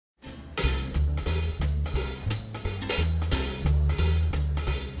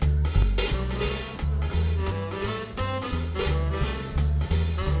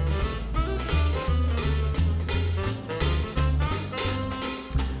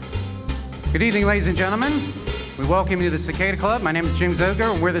Good evening, ladies and gentlemen. We welcome you to the Cicada Club. My name is Jim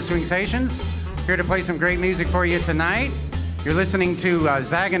Zoger, and we're the Swingsations, here to play some great music for you tonight. You're listening to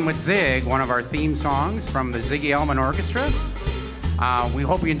Zaggin' with Zig, one of our theme songs from the Ziggy Elman Orchestra. We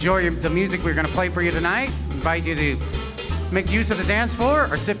hope you enjoy the music we're going to play for you tonight. We invite you to make use of the dance floor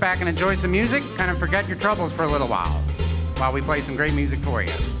or sit back and enjoy some music, kind of forget your troubles for a little while we play some great music for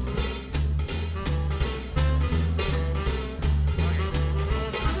you.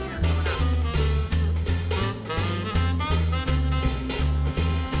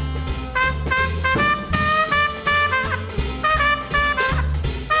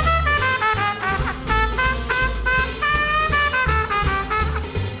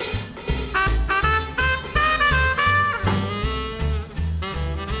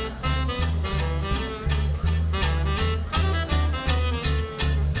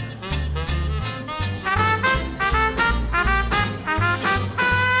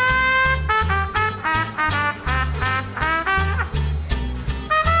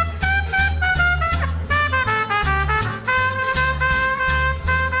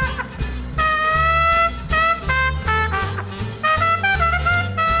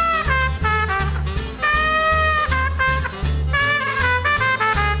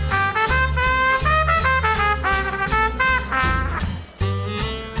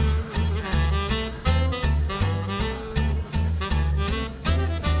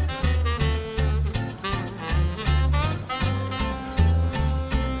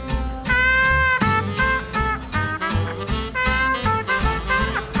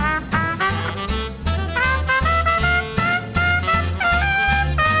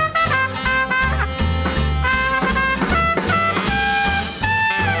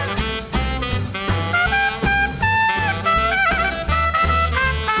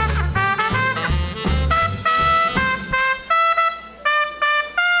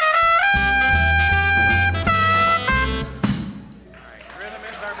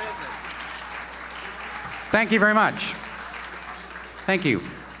 Thank you very much. Thank you.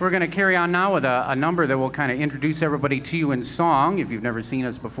 We're going to carry on now with a number that will kind of introduce everybody to you in song if you've never seen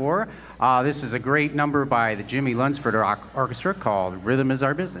us before. This is a great number by the Jimmy Lunsford Orchestra called Rhythm Is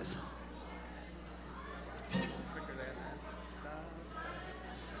Our Business. All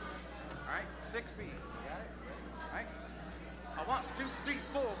right, 6 beats. You got it? All right. 1, 2, 3,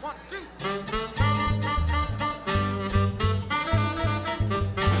 4, 1, 2.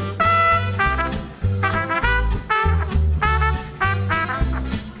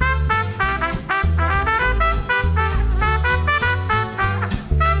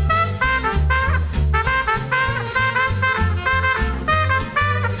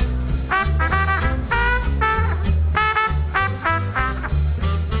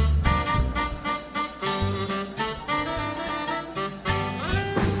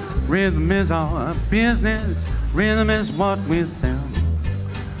 Rhythm is our business, rhythm is what we sell.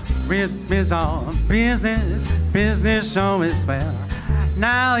 Rhythm is our business, business show is fair.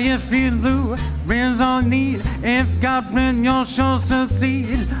 Now if you lose, rhythm's all you need. If God rhythm, your show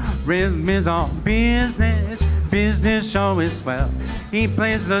succeed. Rhythm is our business, business show is swell. He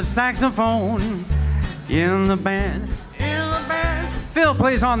plays the saxophone in the band. Phil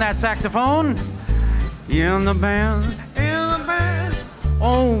plays on that saxophone in the band.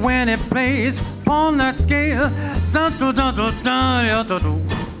 Oh, when it plays on that scale, da da da da da da da.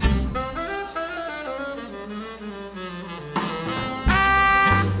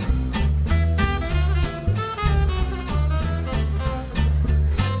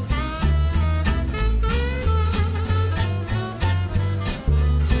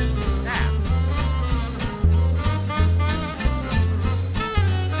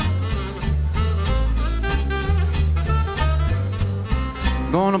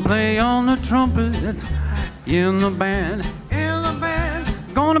 Gonna play on the trumpet in the band.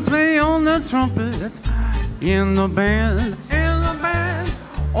 Gonna play on the trumpet in the band.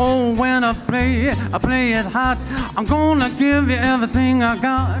 Oh, when I play it hot. I'm gonna give you everything I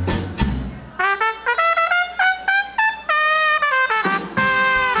got.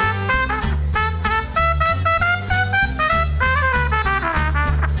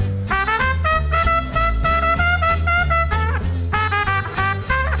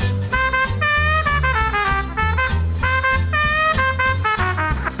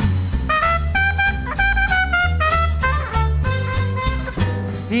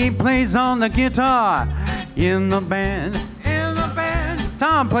 He plays on the guitar in the band.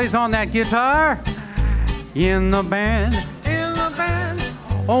 Tom plays on that guitar in the band.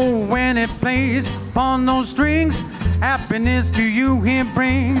 Oh, when it plays upon those strings, happiness to you he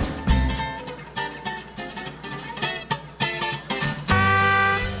brings.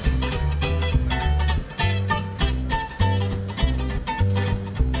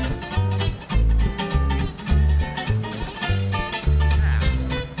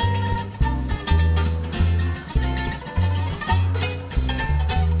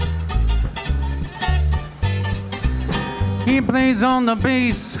 He plays on the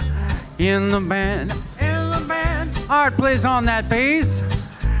bass in the band. In the band. Art plays on that bass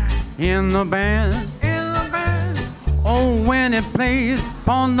in the band. In the band. Oh, when it plays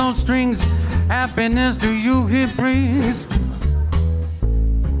on those strings, happiness to you it brings.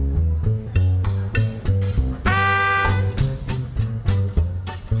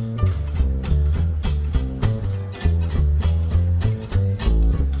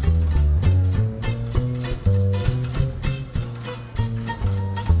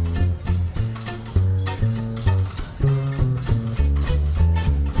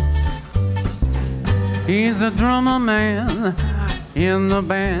 He's a drummer man in the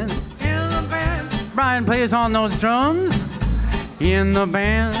band. In the band. Brian plays on those drums in the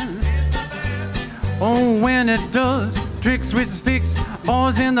band. Oh, when it does tricks with sticks,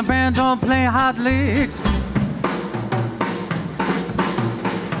 boys in the band don't play hot licks.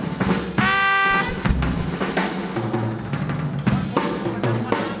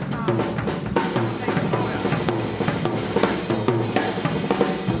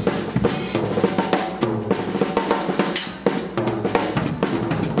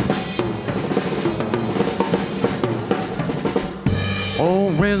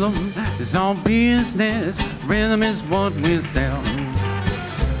 Oh, rhythm is our business. Rhythm is what we sell.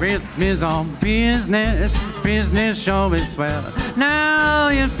 Rhythm is our business. Business sure is swell. Now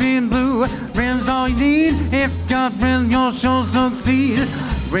you feel blue. Rhythm's all you need. If you got rhythm, you'll sure succeed.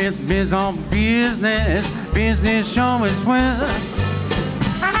 Rhythm is our business. Business sure is swell.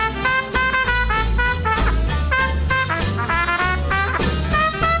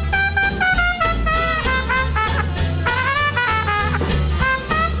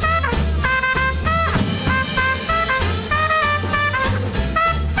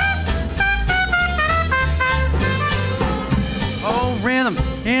 Rhythm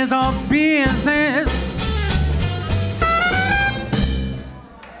is our business.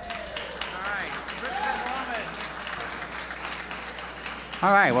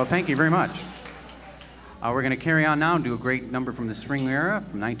 All right, well, thank you very much. We're going to carry on now and do a great number from the swing era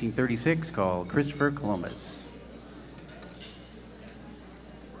from 1936 called Christopher Columbus.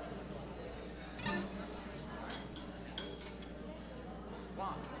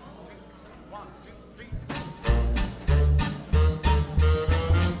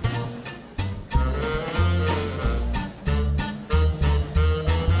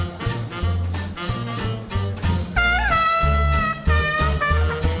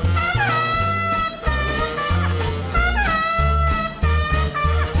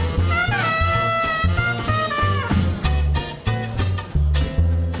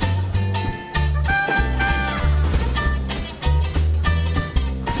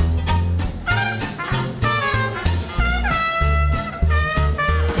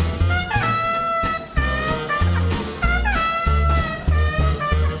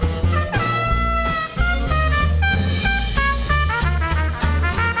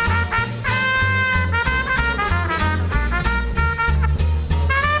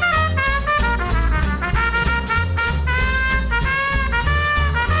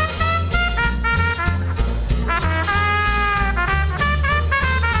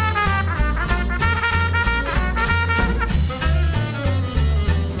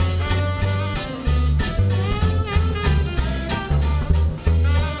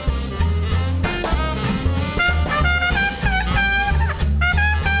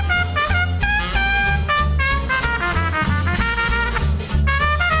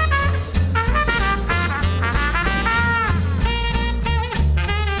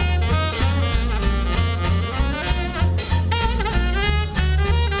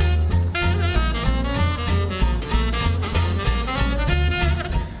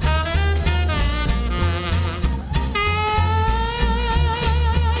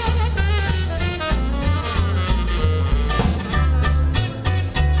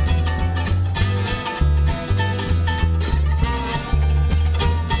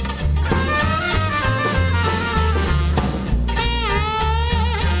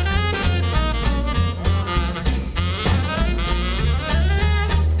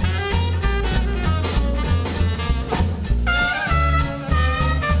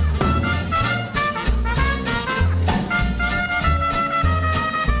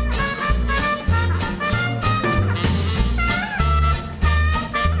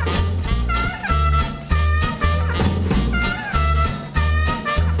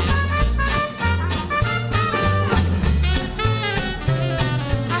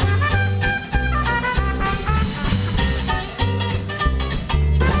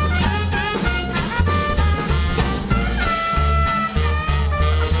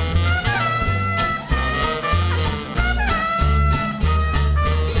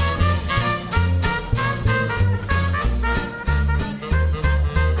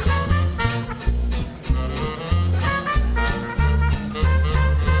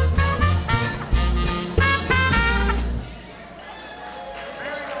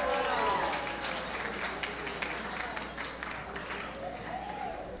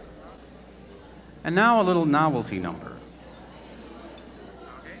 And now a little novelty number.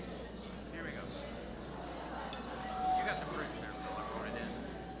 Okay, here we go. You got the bridge there, so I wrote it in.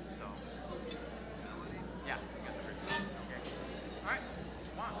 So, yeah, you got the bridge. Okay. All right.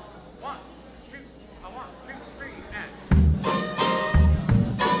 One, two, three, and.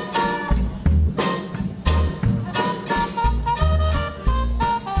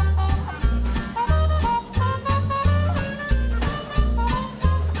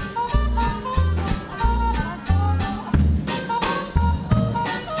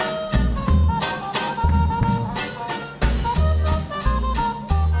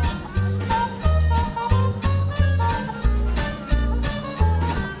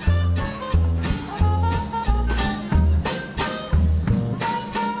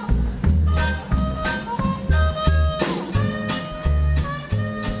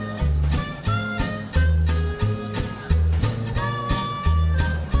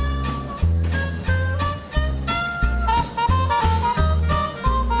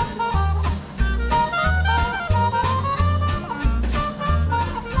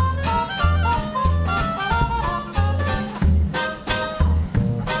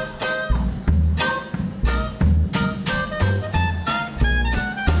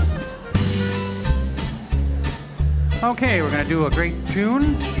 Okay, we're going to do a great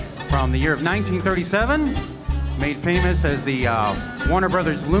tune from the year of 1937, made famous as the Warner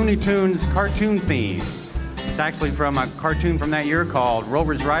Brothers Looney Tunes cartoon theme. It's actually from a cartoon from that year called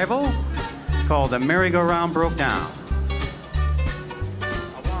Rover's Rival. It's called The Merry-Go-Round Broke Down.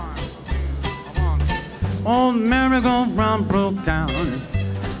 Old merry-go-round broke down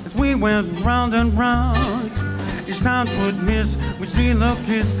as we went round and round. Each time 'twould miss, we see the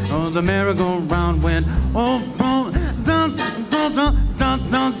kiss. Oh, the merry-go-round went oh, dun, dun, dun, dun, dun,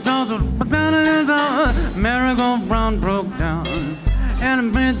 dun, dun, dun, dun. Merry-go-round broke down and it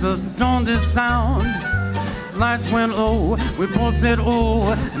made the darndest sound. Lights went low, we both said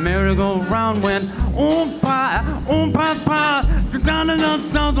oh. The merry-go-round went oh, pa, dun, dun,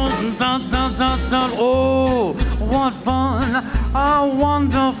 dun, dun, dun, dun, dun, dun. Oh, what fun, a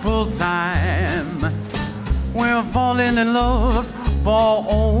wonderful time. We're falling in love for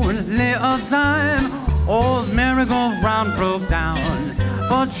only a time. Old merry-go-round broke down,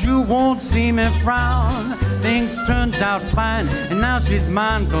 but you won't see me frown. Things turned out fine, and now she's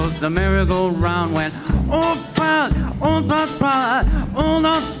mine, 'cause the merry-go-round went oh, pa, oh, pa, pa, oh,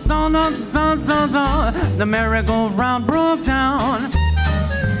 dun, dun, dun, dun, dun, dun. The merry-go-round broke down.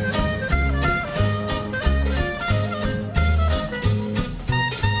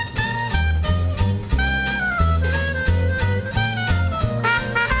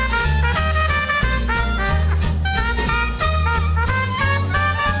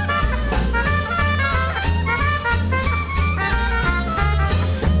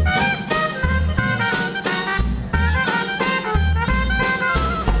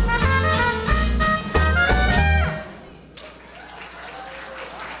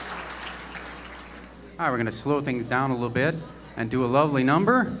 All right, we're going to slow things down a little bit and do a lovely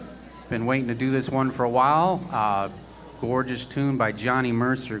number. Been waiting to do this one for a while. Gorgeous tune by Johnny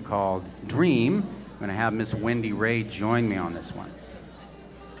Mercer called Dream. I'm going to have Miss Wendy Rea join me on this one.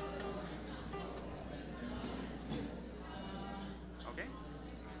 Okay.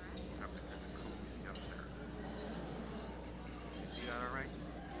 You see that all right?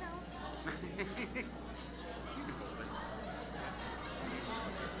 No.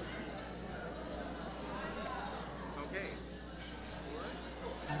 Okay.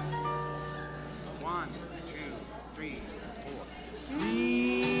 1, 2, 3, 4.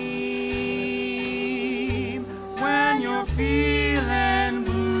 Dream when you're feeling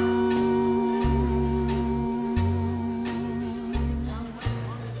blue.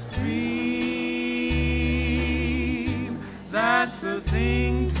 Dream, that's the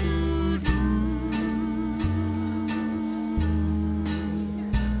thing to do.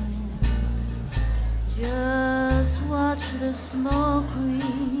 Just watch the smoke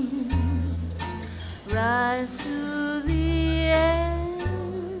rings rise to the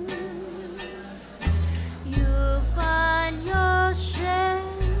end. You'll find your share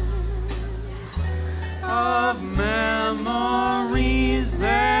Of memories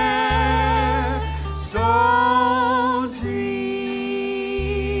there, so dream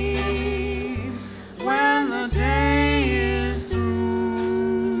when the day is through.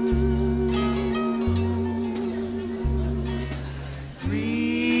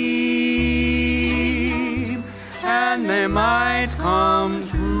 Dream, and they might come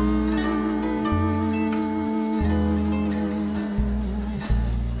true.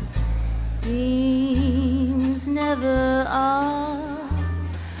 Things never are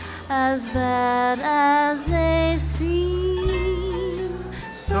as bad as they seem.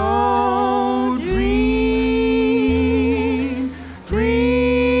 So dream,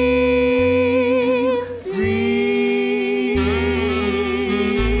 dream, dream.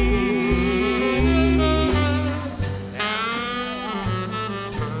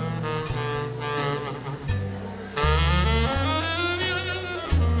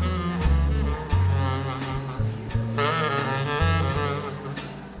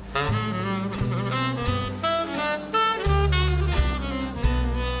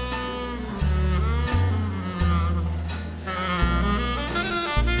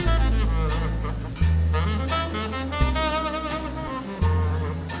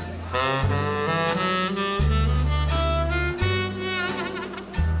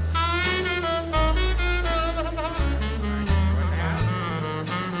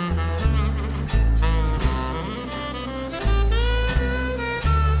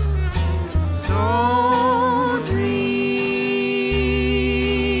 So dream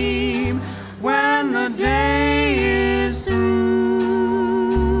when the day is through.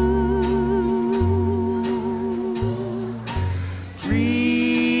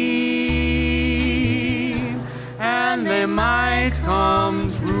 Dream and they might come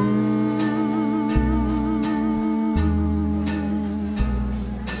true.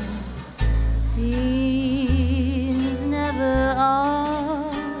 Things never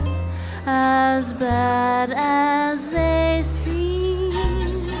are as bad as they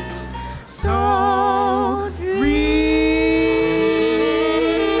seem. So dream,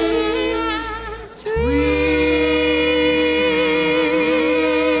 dream,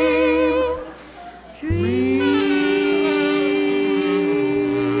 dream.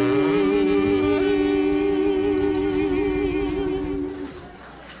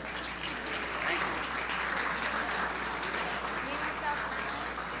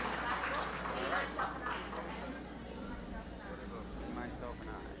 Myself and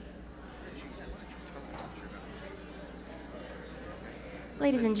I.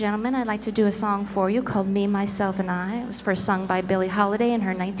 Ladies and gentlemen, I'd like to do a song for you called Me, Myself, and I. It was first sung by Billie Holiday in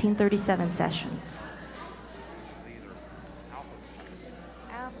her 1937 sessions. These are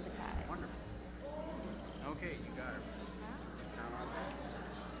alphabetized. Wonderful. Okay, you got it. Count on that.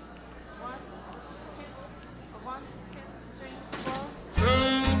 1, 2, 3,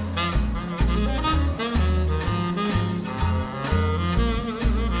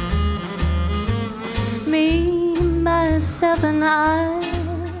 4. Me, myself, and I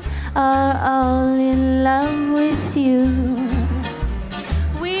are all in love with you.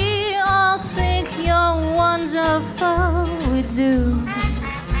 We all think you're wonderful, we do.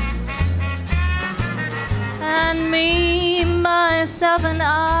 And me, myself, and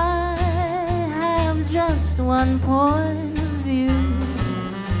I have just one point of view.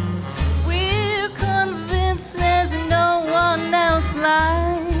 We're convinced there's no one else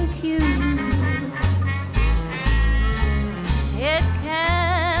like you. It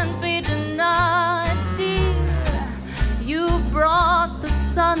can't be denied, dear. You brought the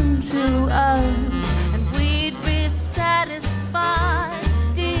sun to us, and we'd be satisfied,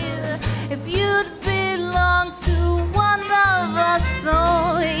 dear, if you'd belong to one of us.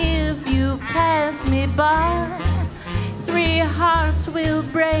 So if you pass me by, 3 hearts will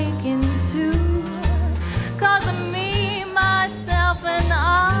break in 2. 'Cause me, myself, and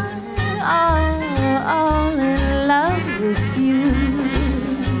I are all in love with you.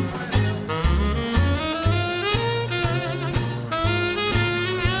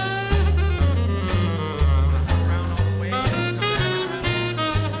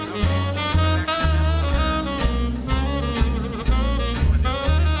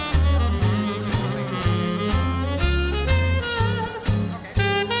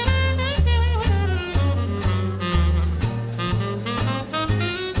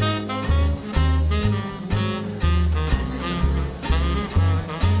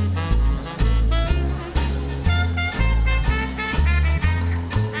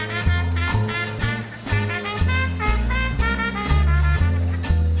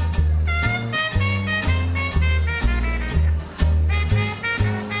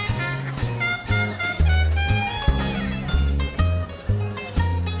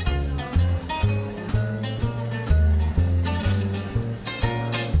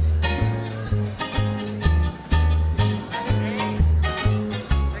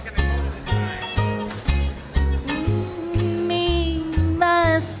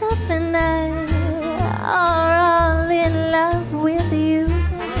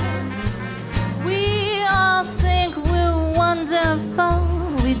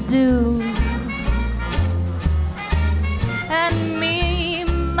 do. And me,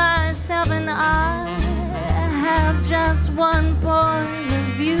 myself, one point of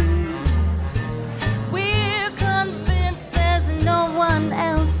view. We're convinced there's no one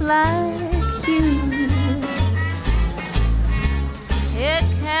else like you. It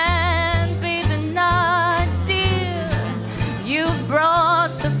can't be denied, dear. You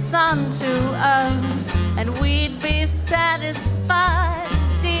brought the sun to us, and we'd be satisfied,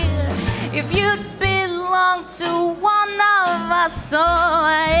 dear, if you'd belong to one of us. So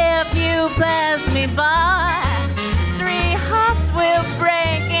if you pass me by, three hearts will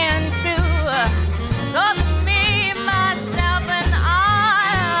break in two. 'Cause me, myself, and I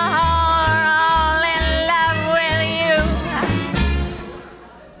are all in love with you.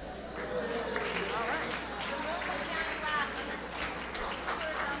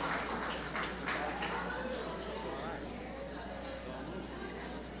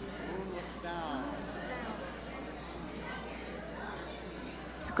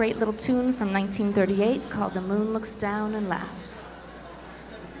 It's a great little tune from 1938 called The Moon Looks Down and Laughs.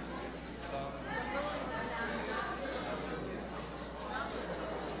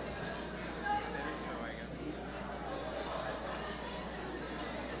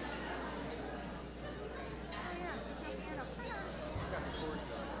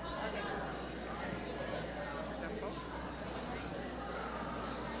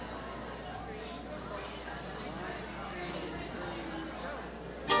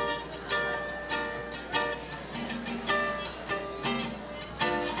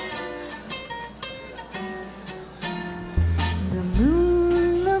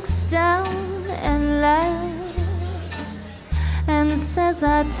 Says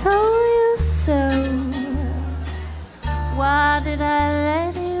I told you so. Why did I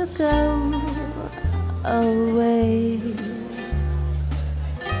let you go away?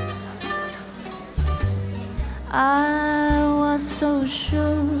 I was so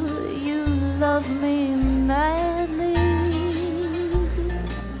sure you loved me madly,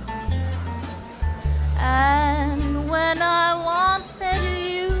 and when I wanted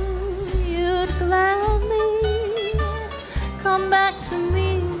you, you'd gladly come back to me.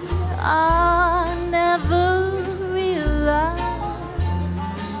 I never realized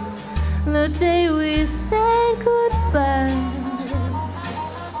the day we said goodbye,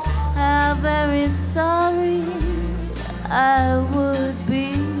 how very sorry I would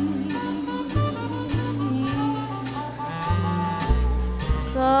be.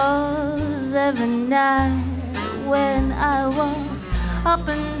 'Cause every night when I walk up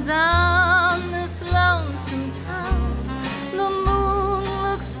and down this lonesome town, the moon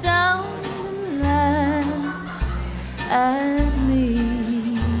looks down and laughs at me.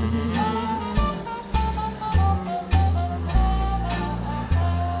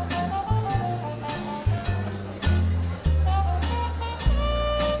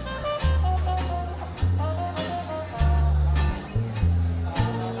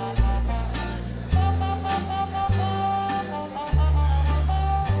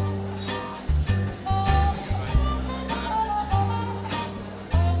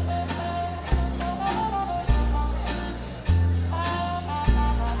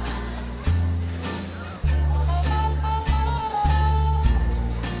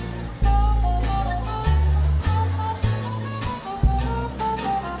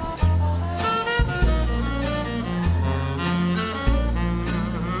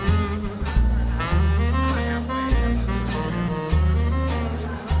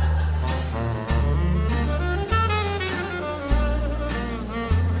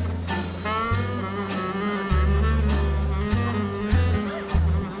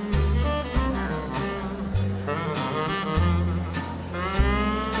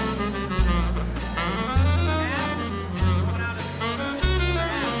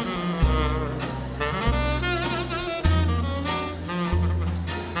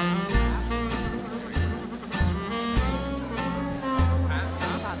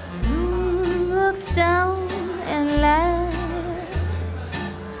 Down and laughs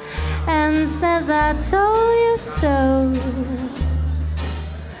and says I told you so.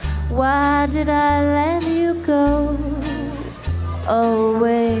 Why did I let you go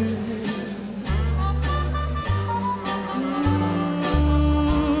away?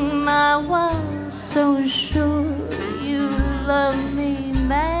 I was so sure you loved me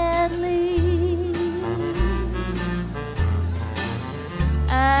madly,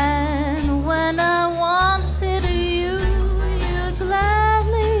 and when I wanted you, you'd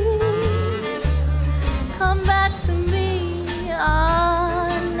gladly come back to me. I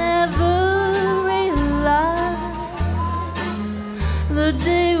never realized the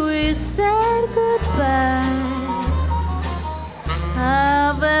day we said goodbye,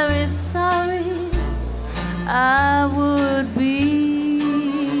 how very sorry I would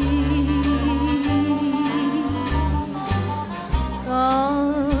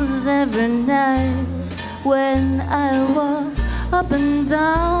I walk up and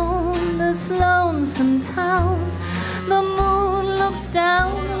down this lonesome town. The moon looks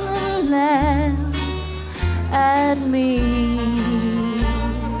down and laughs at me.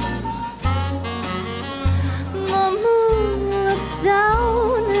 The moon looks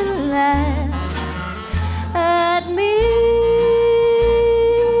down and laughs at me.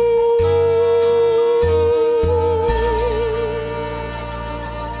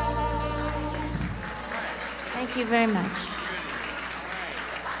 Thank you very much.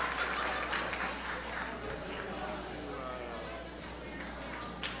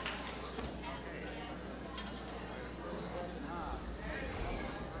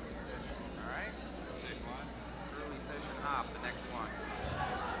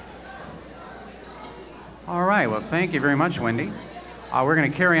 All right, well, thank you very much, Wendy. We're going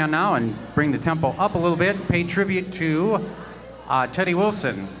to carry on now and bring the tempo up a little bit, pay tribute to Teddy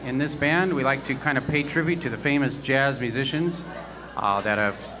Wilson. In this band, we like to kind of pay tribute to the famous jazz musicians that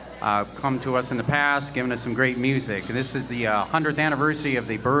have come to us in the past, given us some great music. And this is the 100th anniversary of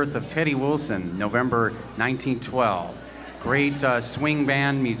the birth of Teddy Wilson, November 1912. Great swing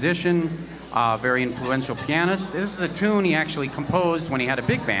band musician, very influential pianist. This is a tune he actually composed when he had a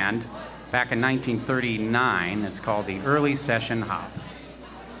big band back in 1939. It's called the Early Session Hop.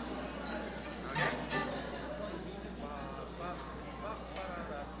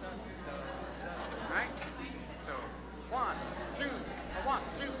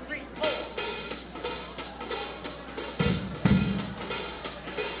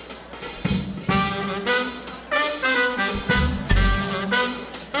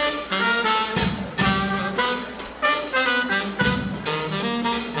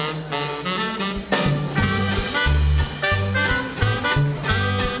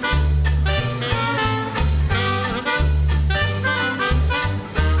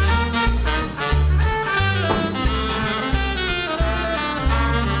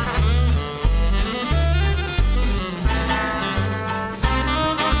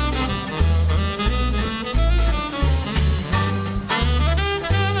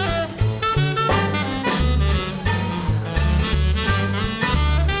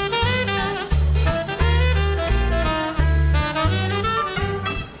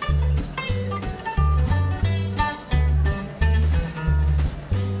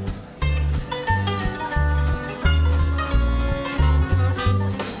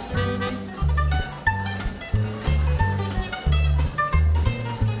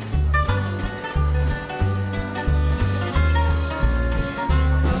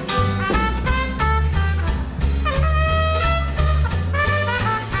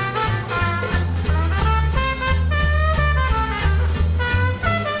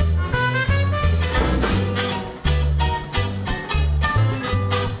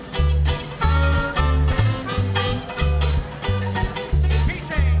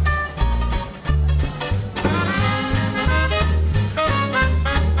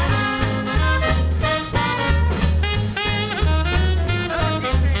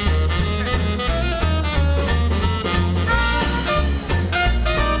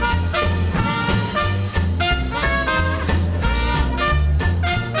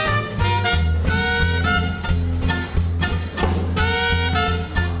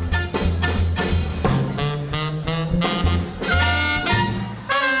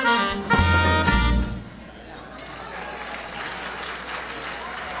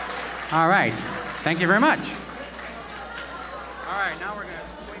 All right. Thank you very much. All right, now we're going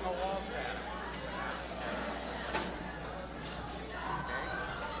to swing a waltz at it.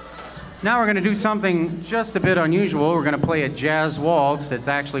 Now we're going to do something just a bit unusual. We're going to play a jazz waltz that's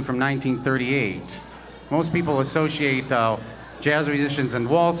actually from 1938. Most people associate jazz musicians and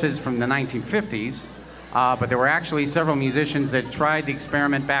waltzes from the 1950s, but there were actually several musicians that tried the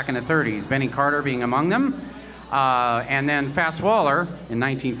experiment back in the 30s, Benny Carter being among them. And then Fats Waller, in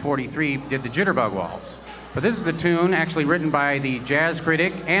 1943, did the Jitterbug Waltz. But this is a tune actually written by the jazz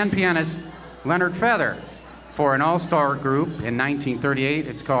critic and pianist Leonard Feather for an all-star group in 1938.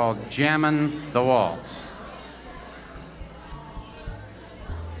 It's called Jammin' the Waltz.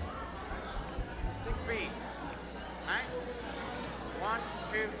 6 beats. All right? 1,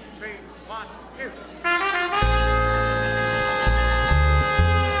 2, 3, 1, 2.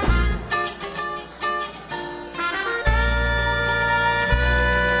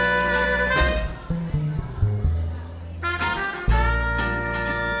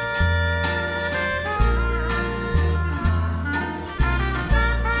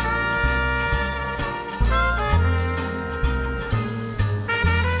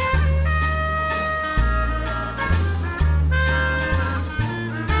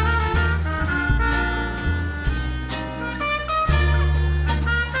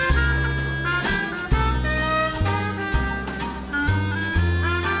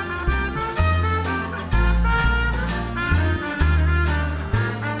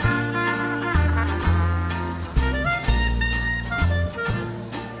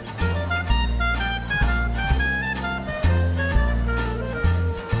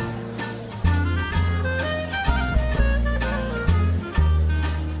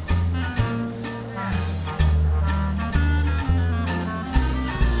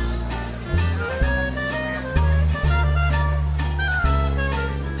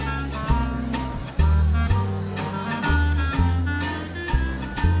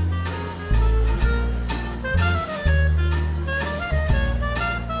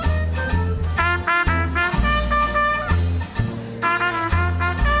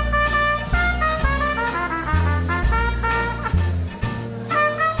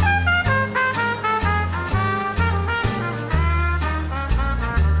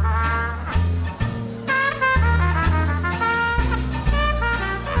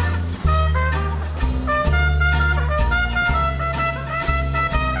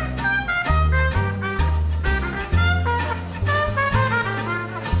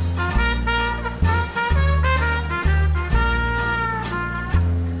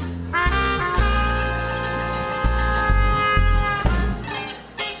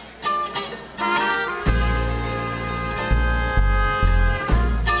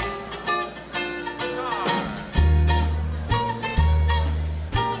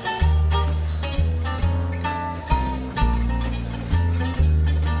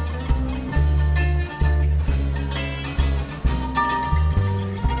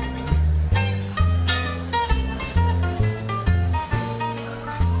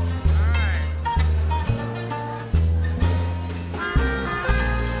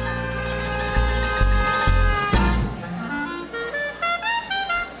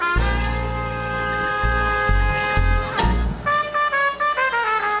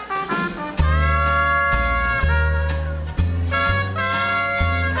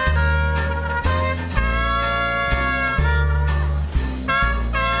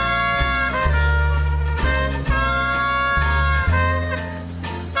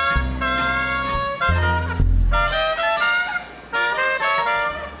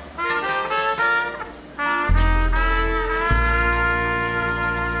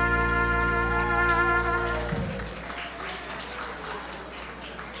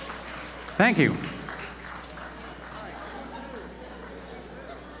 Thank you.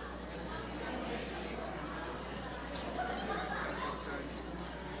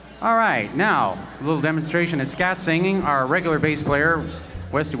 All right, now, a little demonstration of scat singing. Our regular bass player,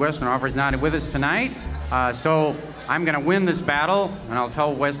 Westy Westernoff, is not with us tonight. So I'm going to win this battle, and I'll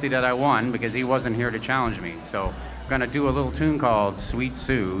tell Westy that I won because he wasn't here to challenge me. So I'm going to do a little tune called Sweet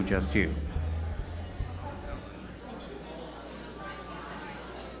Sue, Just You.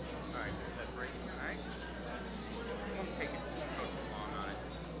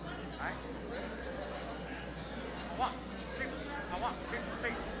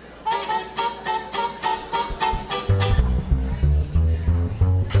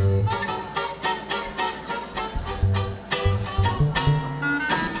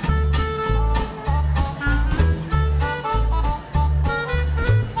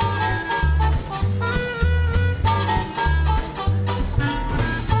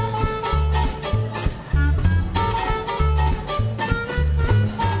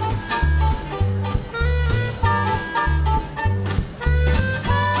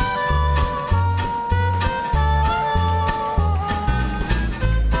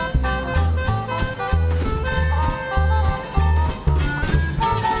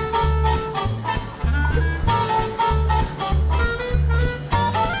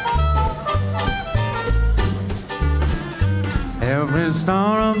 Every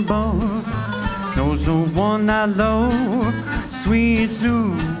star above knows the one I love, sweet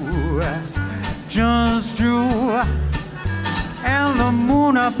Sue, just you. And the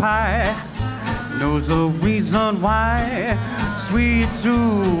moon up high knows the reason why, sweet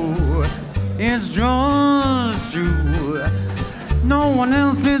Sue, it's just you. No one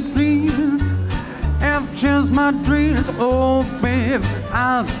else it seems have just my dreams. Oh, babe,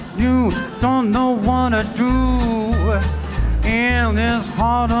 you don't know what to do. In this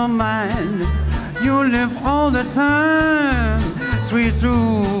heart of mine, you live all the time, sweet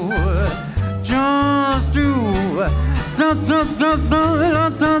Sue, just you. Da da da da da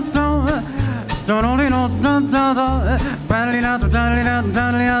da da.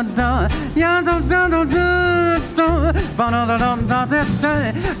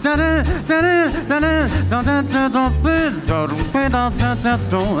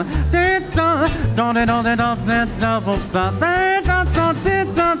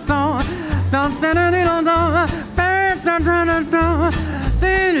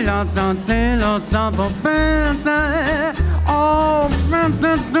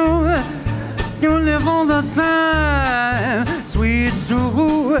 You live all the time, sweet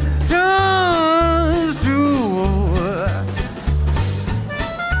Sue, just you.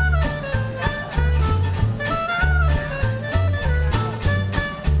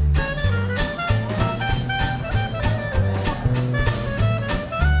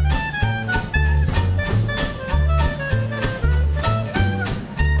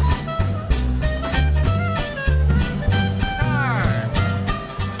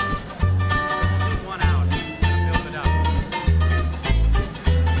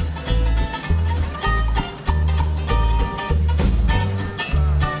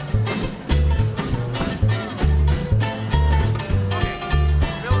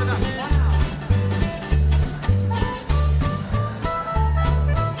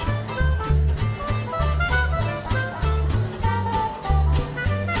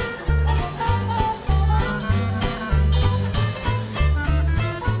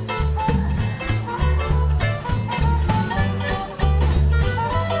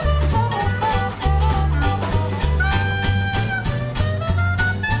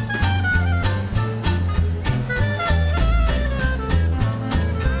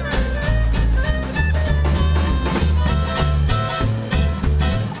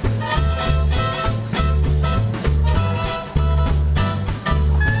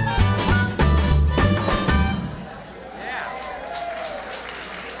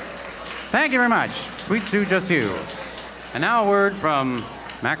 Thank you very much. Sweet Sue, just you. And now a word from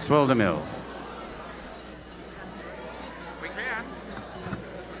Maxwell DeMille.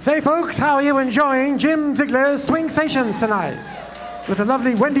 Say, folks, how are you enjoying Jim Ziegler's Swingsations tonight with the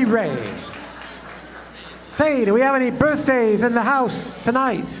lovely Wendy Rea? Say, do we have any birthdays in the house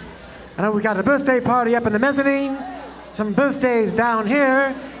tonight? I know we got a birthday party up in the mezzanine, some birthdays down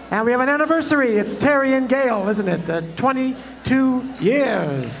here, and we have an anniversary. It's Terry and Gail, isn't it? 22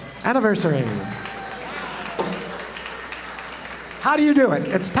 years anniversary. How do you do it?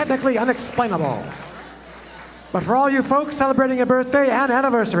 It's technically unexplainable. But for all you folks celebrating a birthday and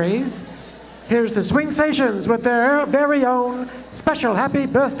anniversaries, here's the Swingsations with their very own special happy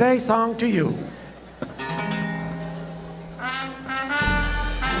birthday song to you.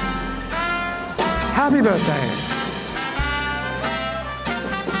 happy birthday.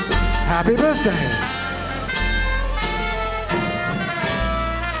 Happy birthday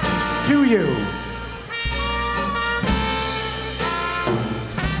to you.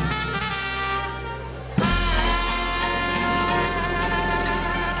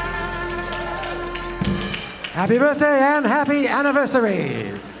 Happy birthday and happy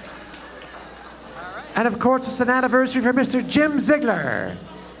anniversaries. And of course, it's an anniversary for Mr. Jim Ziegler.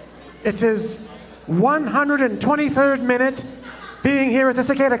 It's his 123rd minute being here at the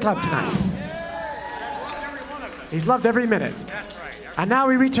Cicada Club tonight. He's loved every minute. That's right. And now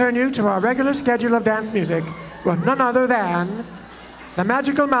we return you to our regular schedule of dance music with none other than the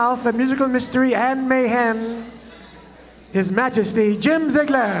magical mouth, the musical mystery and mayhem, His Majesty Jim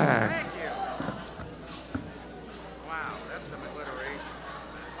Ziegler. Thank you. Wow, that's some alliteration.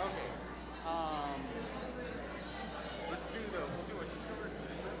 Okay. Let's do we'll do a short,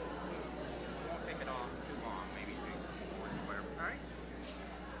 won't take it off too long, maybe 3 chords, whatever. All right?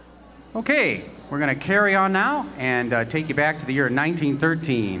 Okay, we're going to carry on now and take you back to the year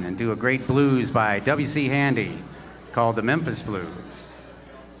 1913 and do a great blues by W.C. Handy called the Memphis Blues.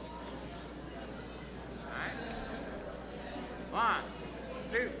 All right.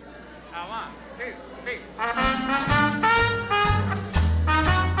 1, 2, 1, 2, 3.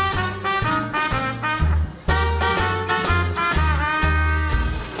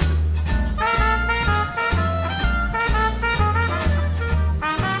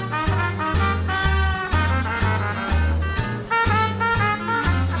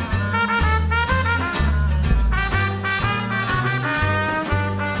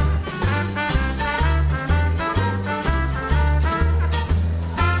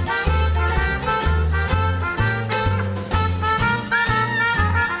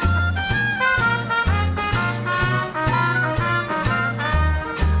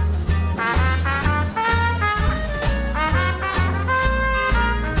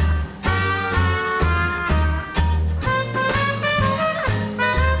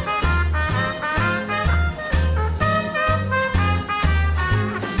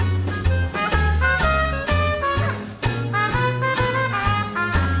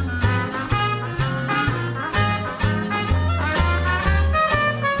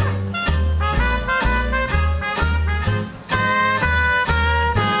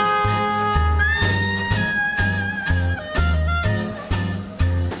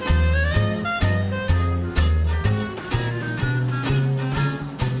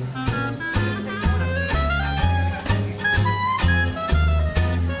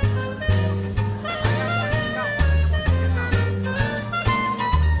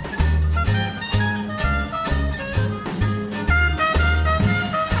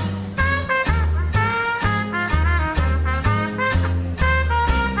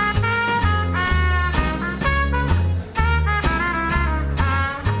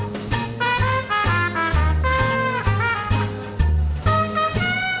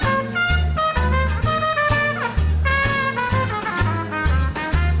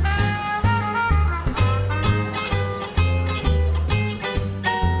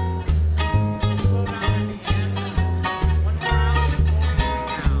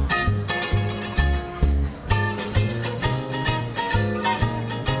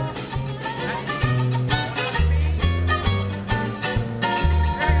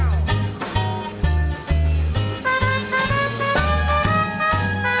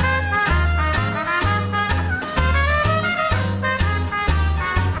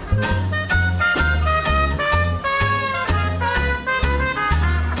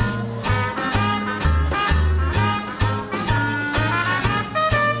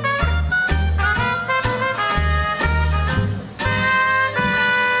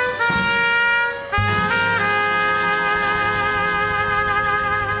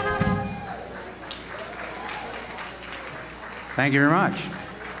 Thank you very much.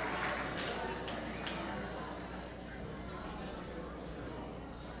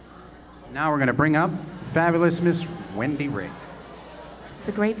 Now we're going to bring up fabulous Miss Wendy Rea. It's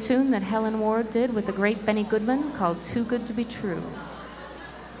a great tune that Helen Ward did with the great Benny Goodman called Too Good to Be True.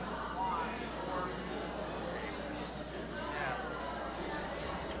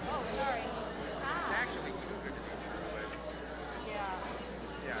 It's actually too good to be true, but yeah,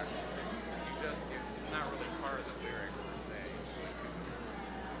 it's not really part of the lyrics per se.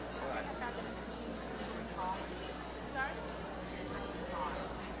 But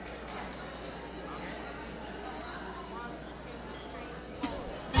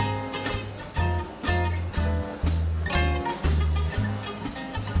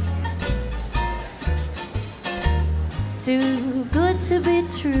Too good to be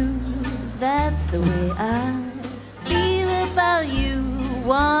true. That's the way I feel about you,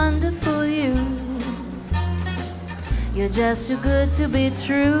 wonderful you. You're just too good to be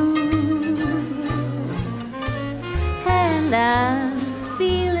true. And I'm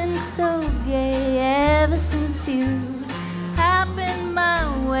feeling so gay ever since you happened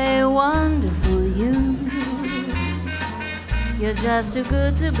my way, wonderful you. You're just too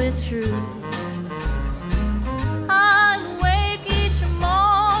good to be true. I wake each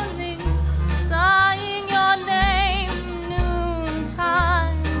morning sighing your name,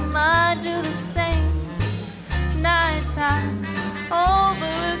 noontime I do the same, nighttime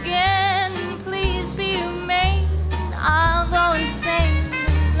over again. Please be humane, I'll go insane.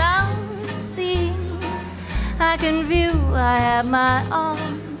 Now see, I can view, I have my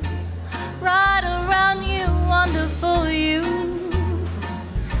arms right around you, wonderful you.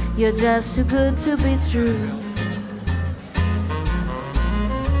 You're just too good to be true.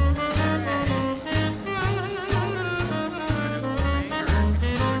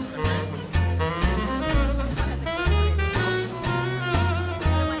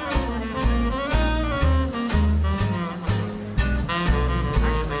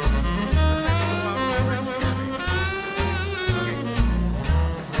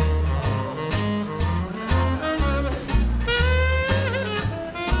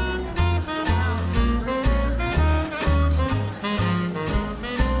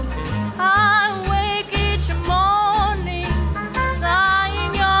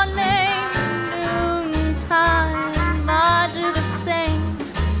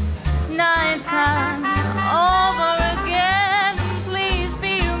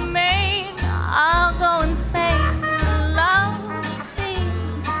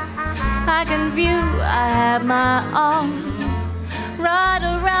 My arms right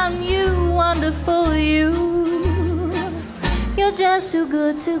around you, wonderful you. You're just too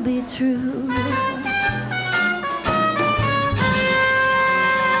good to be true.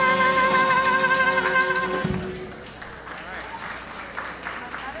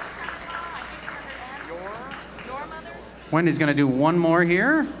 Wendy's going to do one more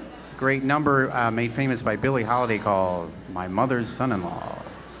here. Great number made famous by Billie Holiday called My Mother's Son-in-Law.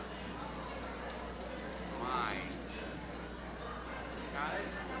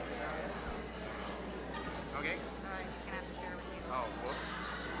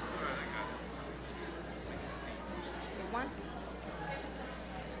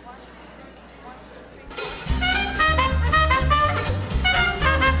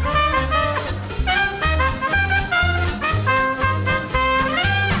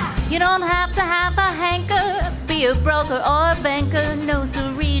 A broker or a banker, no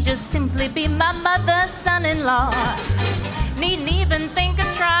siree, just simply be my mother's son-in-law. Needn't even think of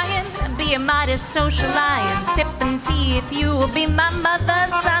trying, be a mighty social lion, sipping tea if you will be my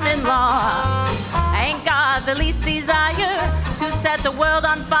mother's son-in-law. Ain't got the least desire to set the world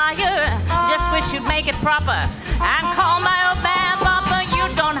on fire, just wish you'd make it proper and call my old man Papa. You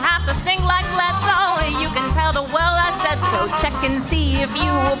don't have to sing like Bledsoe, you can tell the world I said so. Check and see if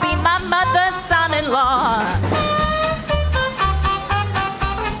you will be my mother's son-in-law.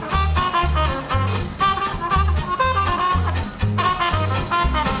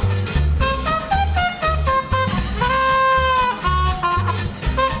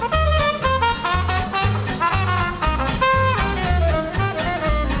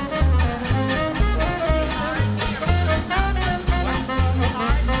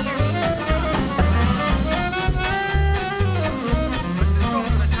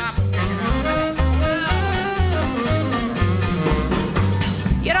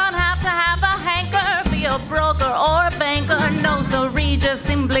 Just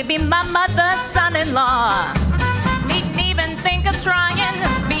simply be my mother's son-in-law. Needn't even think of trying,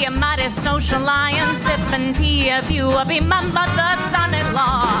 be a mighty social lion, sipping tea if you will be my mother's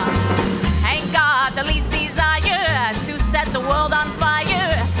son-in-law. Ain't got the least desire to set the world on fire,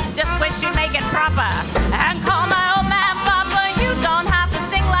 just wish you'd make it proper and call my old man Papa. You don't have to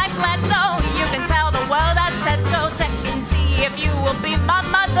sing like Bledsoe, you can tell the world I said so. Check and see if you will be my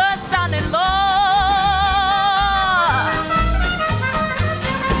mother's son-in-law.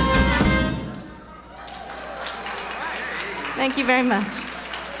 Thank you very much.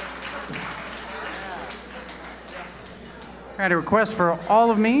 I had a request for All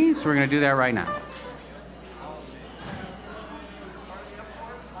of Me, so we're going to do that right now.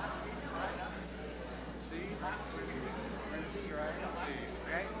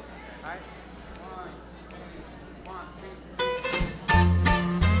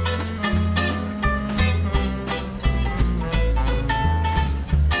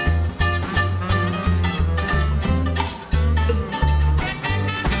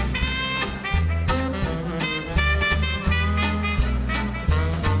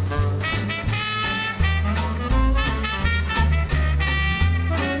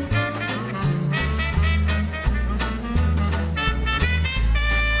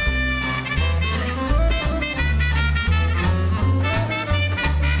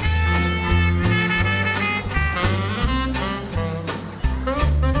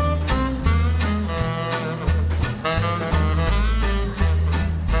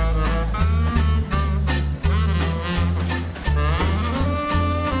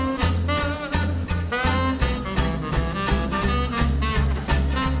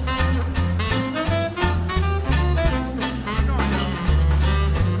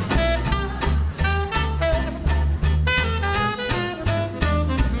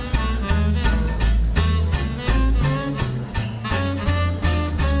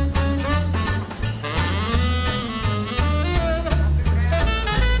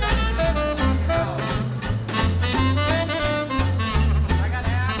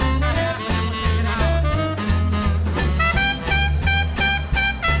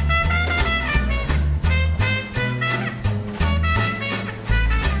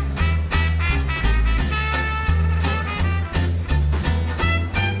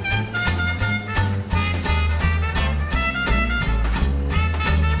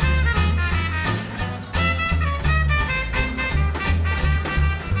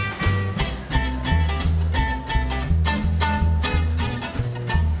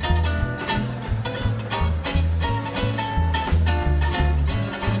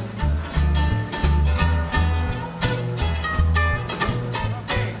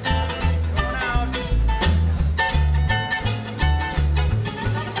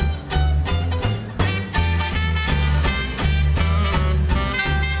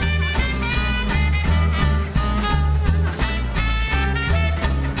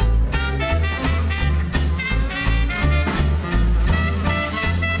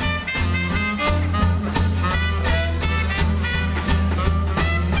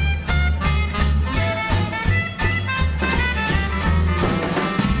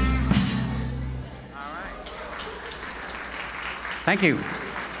 Thank you.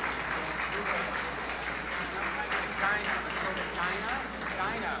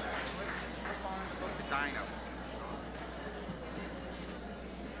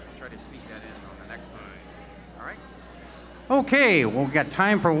 Try to sneak that in on the next side. All right. Okay, well, we've got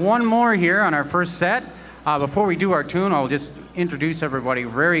time for one more here on our first set. Before we do our tune, I'll just introduce everybody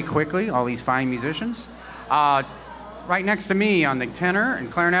very quickly, all these fine musicians. Right next to me on the tenor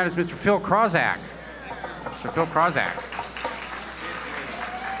and clarinet is Mr. Phil Krozak. Mr. Phil Krozak.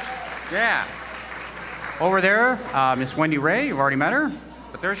 Yeah. Over there, Miss Wendy Rea, you've already met her,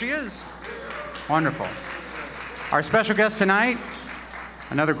 but there she is. Wonderful. Our special guest tonight,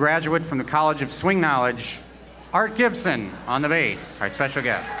 another graduate from the College of Swing Knowledge, Art Gibson on the bass, our special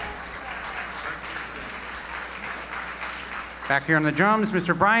guest. Back here on the drums,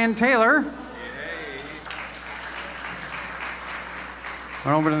 Mr. Brian Taylor.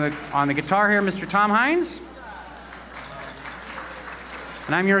 And over to on the guitar here, Mr. Tom Hines.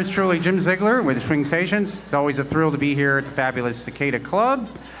 And I'm yours truly, Jim Ziegler with the Swingsations. It's always a thrill to be here at the fabulous Cicada Club.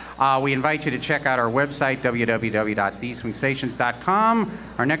 We invite you to check out our website, www.theswingsations.com.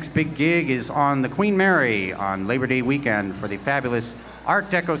 Our next big gig is on the Queen Mary on Labor Day weekend for the fabulous Art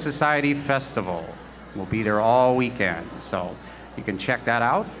Deco Society Festival. We'll be there all weekend, so you can check that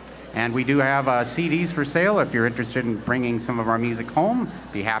out. And we do have CDs for sale if you're interested in bringing some of our music home.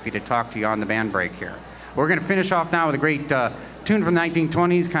 Be happy to talk to you on the band break here. We're going to finish off now with a great tune from the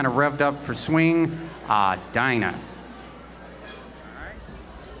 1920s, kind of revved up for swing, Dinah.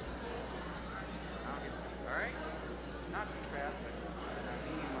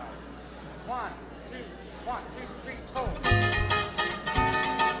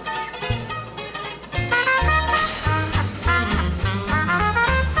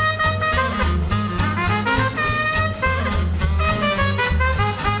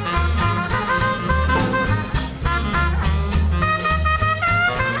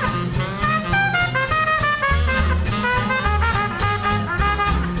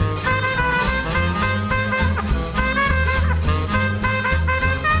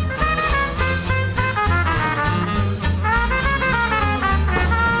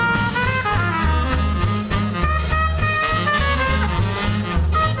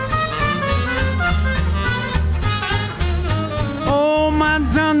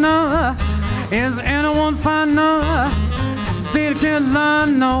 Is anyone finer? Still can I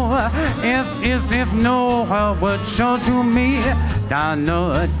know if no her would show to me. Down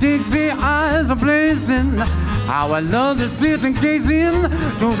the Dixie eyes are blazing. How I love to sit and gaze in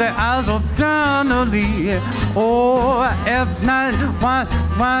to the eyes of Donna Lee. Oh, F9,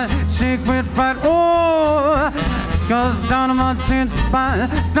 why shake with fight? Oh, cause down my tent by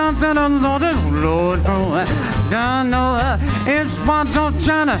down to the Lord, Donna, it's one of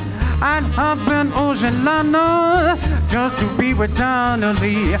China. I'd hop an ocean liner just to be with Donna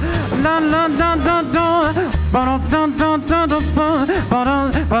Lee. La la da da da, ba da da da da ba, ba da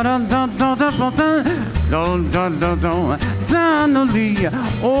da da da da ba da da da da Donna Lee.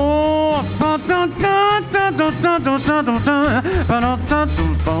 Oh, ba da da da da da da da da da, ba da da da da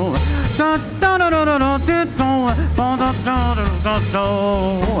da da da da da da ba da da da da da.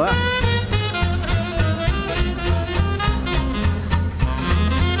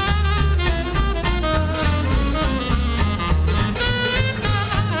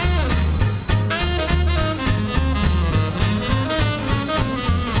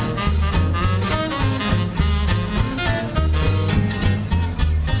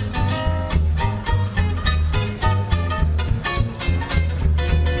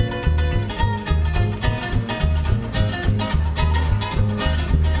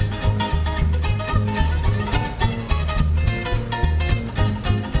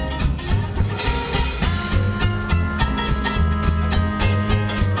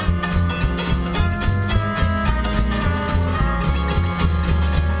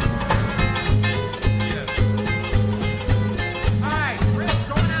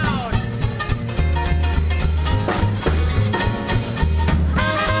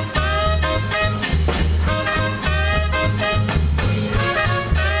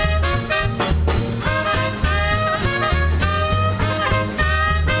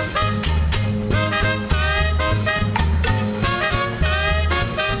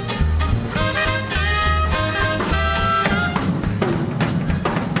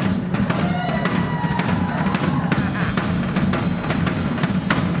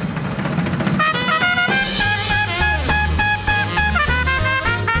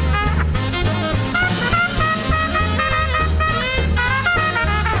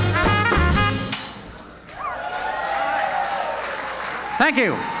 Thank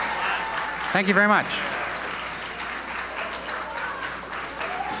you. Thank you very much.